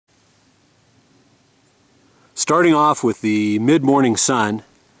Starting off with the mid-morning sun,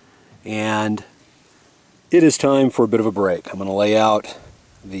 and it is time for a bit of a break. I'm going to lay out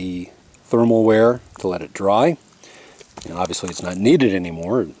the thermal wear to let it dry. And obviously it's not needed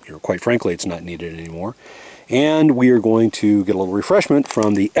anymore, or quite frankly it's not needed anymore. And we are going to get a little refreshment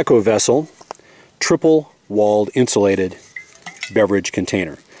from the EcoVessel triple-walled insulated beverage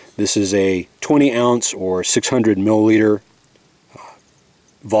container. This is a 20 ounce or 600 milliliter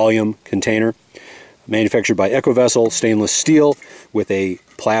volume container, manufactured by EcoVessel, stainless steel with a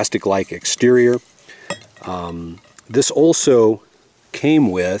plastic-like exterior. This also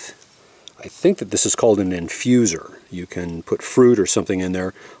came with, I think that this is called an infuser. You can put fruit or something in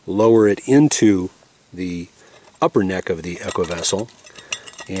there, lower it into the upper neck of the EcoVessel,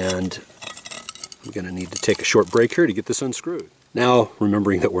 and I'm going to need to take a short break here to get this unscrewed. Now,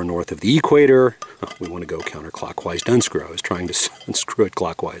 remembering that we're north of the equator, we want to go counterclockwise to unscrew. I was trying to unscrew it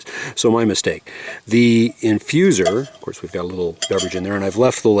clockwise, so my mistake. The infuser, of course we've got a little beverage in there, and I've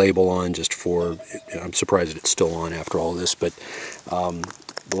left the label on just for, I'm surprised that it's still on after all this, but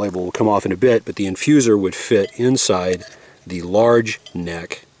the label will come off in a bit, but the infuser would fit inside the large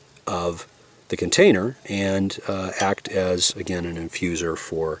neck of the container and act as, again, an infuser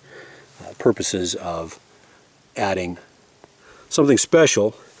for purposes of adding something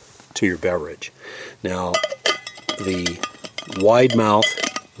special to your beverage. Now, the wide mouth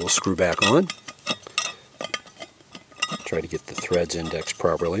will screw back on. Try to get the threads indexed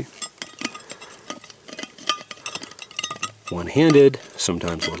properly. One-handed,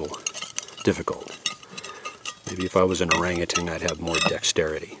 sometimes a little difficult. Maybe if I was an orangutan, I'd have more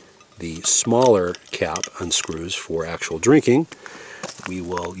dexterity. The smaller cap unscrews for actual drinking. We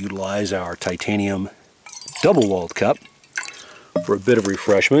will utilize our titanium double-walled cup for a bit of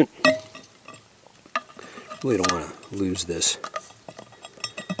refreshment. Really don't want to lose this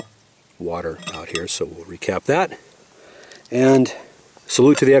water out here, so we'll recap that. And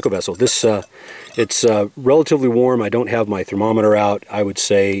salute to the EcoVessel. This it's relatively warm. I don't have my thermometer out. I would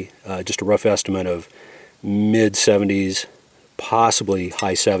say just a rough estimate of mid-70s, possibly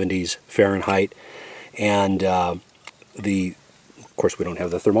high 70s Fahrenheit. And of course we don't have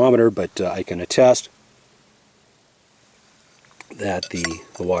the thermometer, but I can attest that the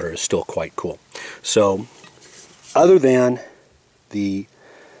water is still quite cool. So other than the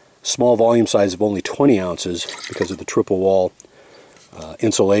small volume size of only 20 ounces, because of the triple wall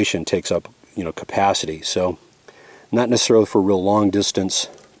insulation takes up capacity, so not necessarily for real long distance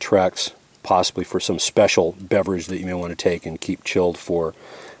treks, possibly for some special beverage that you may want to take and keep chilled for,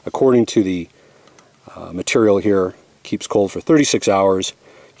 according to the material here, keeps cold for 36 hours,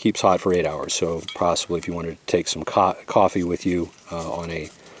 keeps hot for 8 hours. So possibly if you wanted to take some coffee with you on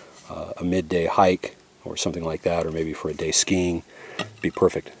a midday hike or something like that, or maybe for a day skiing, it'd be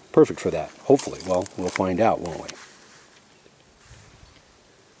perfect for that, hopefully. Well, we'll find out, won't we?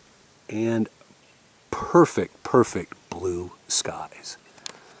 And perfect blue skies.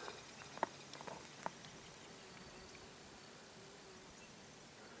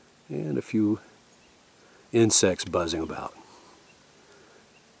 And a few insects buzzing about.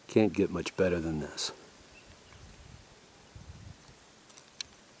 Can't get much better than this.